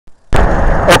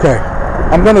Okay,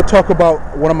 I'm going to talk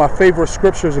about one of my favorite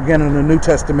scriptures again in the New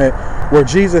Testament, where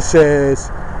Jesus says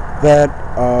that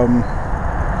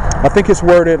I think it's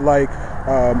worded like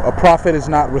a prophet is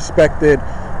not respected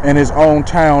in his own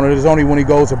town. It is only when he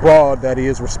goes abroad that he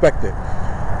is respected.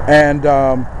 And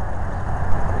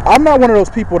I'm not one of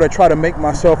those people that try to make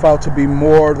myself out to be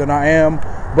more than I am,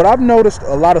 but I've noticed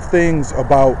a lot of things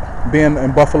about being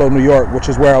in Buffalo, New York, which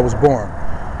is where I was born.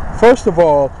 First of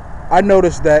all, I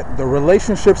noticed that the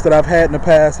relationships that I've had in the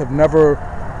past have never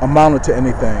amounted to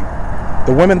anything.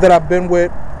 The women that I've been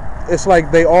with, it's like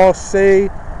they all say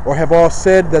or have all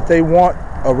said that they want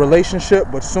a relationship,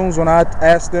 but soon as when I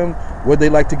ask them would they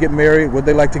like to get married, would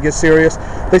they like to get serious,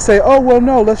 they say, oh, well,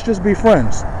 no, let's just be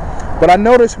friends. But I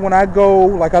noticed when I go,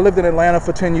 like I lived in Atlanta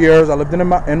for 10 years, I lived in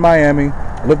Miami,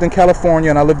 I lived in California,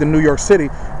 and I lived in New York City.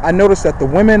 I noticed that the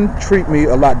women treat me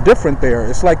a lot different there.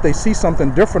 It's like they see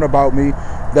something different about me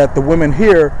that the women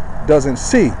here doesn't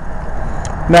see.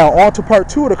 Now, on to part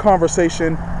two of the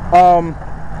conversation.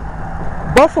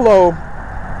 Buffalo,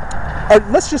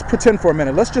 let's just pretend for a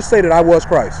minute. Let's just say that I was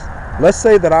Christ. Let's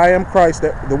say that I am Christ,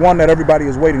 the one that everybody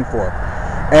is waiting for.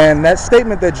 And that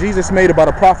statement that Jesus made about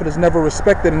a prophet is never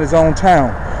respected in his own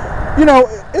town. You know,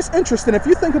 it's interesting. If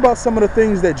you think about some of the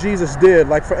things that Jesus did,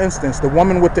 like for instance, the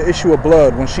woman with the issue of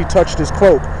blood, when she touched his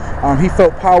cloak, he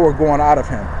felt power going out of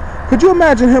him. Could you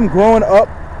imagine him growing up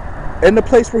in the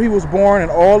place where he was born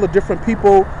and all the different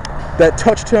people that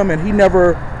touched him, and he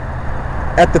never,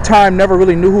 at the time, never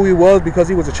really knew who he was because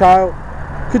he was a child?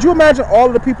 Could you imagine all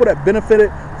of the people that benefited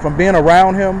from being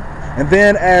around him? And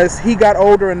then as he got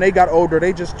older and they got older,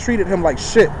 they just treated him like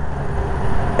shit.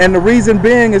 And the reason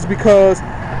being is because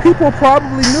people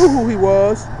probably knew who he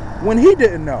was when he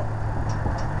didn't know.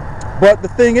 But the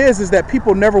thing is that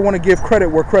people never want to give credit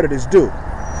where credit is due.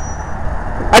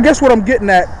 I guess what I'm getting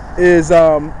at is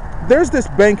there's this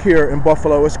bank here in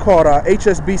Buffalo. It's called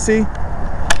HSBC.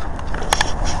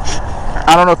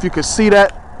 I don't know if you can see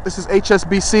that. This is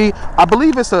HSBC. I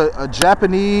believe it's a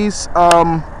Japanese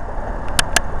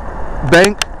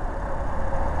bank,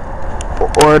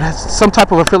 or it has some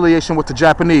type of affiliation with the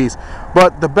Japanese,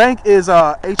 but the bank is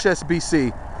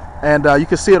HSBC, and you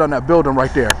can see it on that building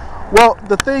right there. Well,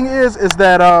 the thing is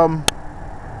that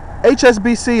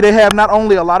HSBC, they have not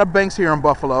only a lot of banks here in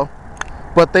Buffalo,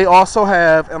 but they also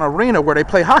have an arena where they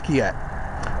play hockey at.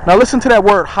 Now listen to that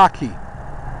word, hockey.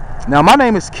 Now my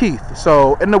name is Keith,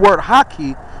 so in the word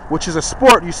hockey, which is a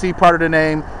sport, you see part of the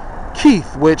name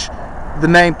Keith, which the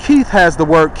name Keith has the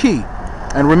word key.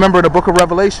 And remember in the book of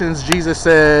Revelations, Jesus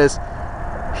says,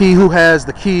 he who has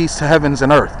the keys to heavens and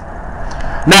earth.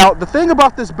 Now, the thing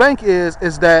about this bank is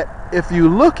that if you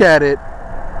look at it,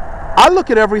 I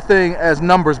look at everything as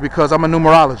numbers because I'm a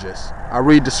numerologist. I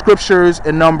read the scriptures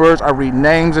in numbers. I read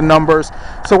names in numbers.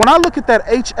 So when I look at that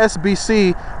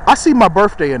HSBC, I see my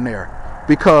birthday in there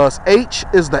because H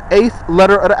is the 8th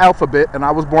letter of the alphabet, and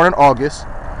I was born in August.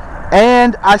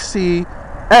 And I see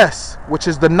S, which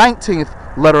is the 19th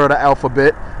letter of the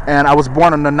alphabet, and I was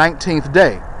born on the 19th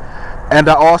day. And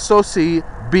I also see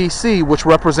BC, which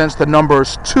represents the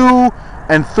numbers 2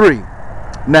 and 3.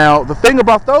 Now, the thing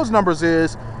about those numbers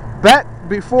is, back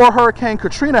before Hurricane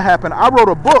Katrina happened, I wrote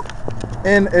a book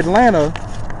in Atlanta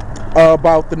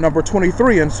about the number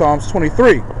 23 in Psalms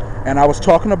 23. And I was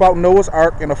talking about Noah's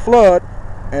Ark and a flood,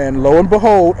 and lo and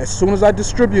behold, as soon as I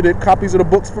distributed copies of the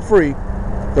books for free,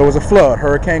 there was a flood,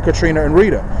 Hurricane Katrina and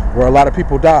Rita, where a lot of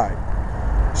people died.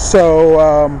 So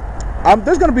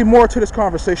there's going to be more to this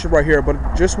conversation right here,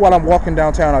 but just while I'm walking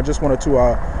downtown, I just wanted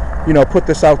to, put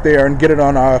this out there and get it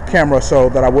on camera so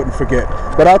that I wouldn't forget.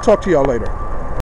 But I'll talk to y'all later.